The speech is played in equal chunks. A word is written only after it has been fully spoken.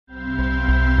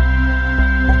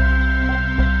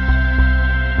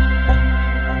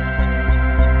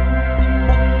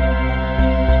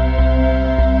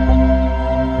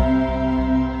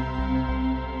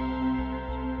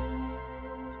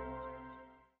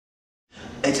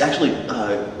It's actually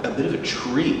a bit of a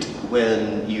treat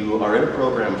when you are in a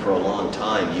program for a long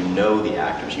time. You know the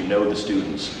actors, you know the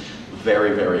students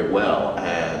very, very well,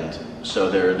 and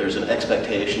so there's an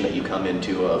expectation that you come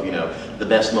into of, you know, the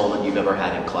best moment you've ever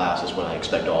had in class is what I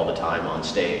expect all the time on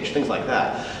stage, things like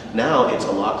that. Now it's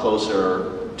a lot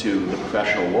closer to the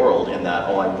professional world in that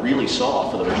all I really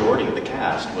saw for the majority of the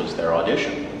cast was their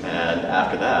audition, and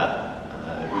after that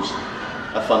it was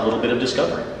a fun little bit of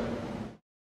discovery.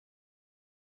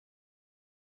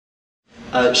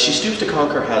 She Stoops to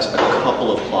Conquer has a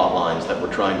couple of plot lines that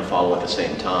we're trying to follow at the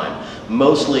same time.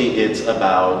 Mostly it's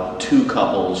about two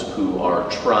couples who are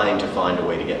trying to find a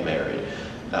way to get married.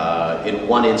 In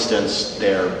one instance,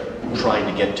 they're trying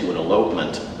to get to an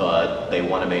elopement, but they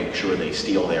want to make sure they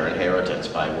steal their inheritance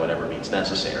by whatever means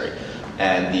necessary.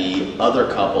 And the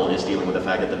other couple is dealing with the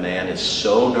fact that the man is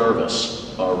so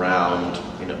nervous around,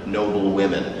 you know, noble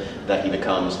women that he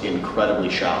becomes incredibly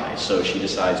shy. So she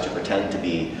decides to pretend to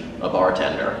be a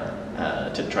bartender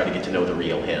to try to get to know the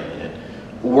real him. And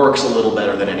it works a little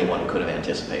better than anyone could have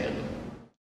anticipated.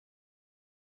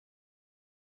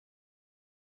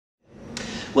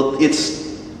 Well,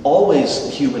 it's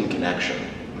always human connection.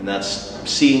 And that's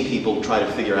seeing people try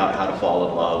to figure out how to fall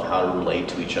in love, how to relate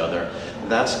to each other.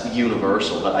 That's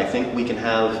universal, but I think we can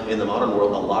have, in the modern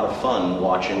world, a lot of fun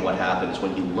watching what happens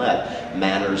when you let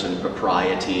manners and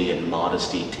propriety and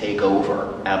modesty take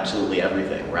over absolutely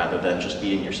everything, rather than just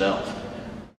being yourself.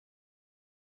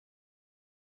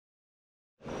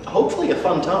 Hopefully a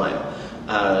fun time.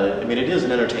 I mean, it is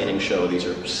an entertaining show. These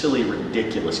are silly,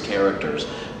 ridiculous characters,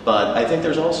 but I think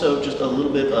there's also just a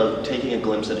little bit of taking a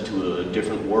glimpse into a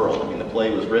different world. I mean, the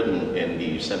play was written in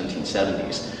the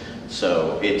 1770s,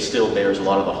 so it still bears a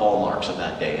lot of the hallmarks of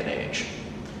that day and age.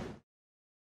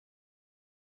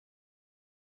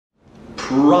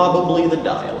 Probably the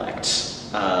dialects.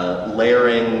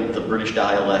 Layering the British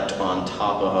dialect on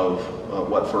top of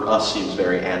what for us seems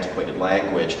very antiquated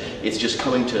language, it's just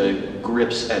coming to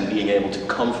grips and being able to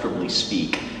comfortably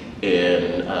speak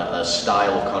in a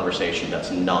style of conversation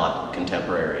that's not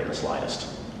contemporary in the slightest.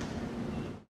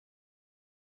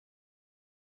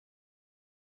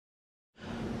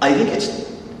 I think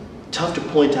it's tough to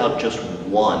point out just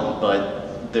one,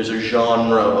 but there's a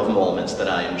genre of moments that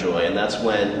I enjoy, and that's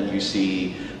when you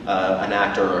see an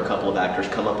actor or a couple of actors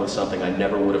come up with something I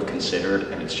never would have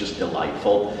considered, and it's just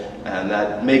delightful. And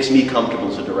that makes me comfortable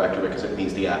as a director because it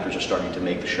means the actors are starting to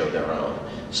make the show their own.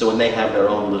 So when they have their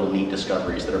own little neat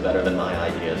discoveries that are better than my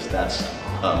ideas, that's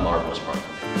a marvelous part.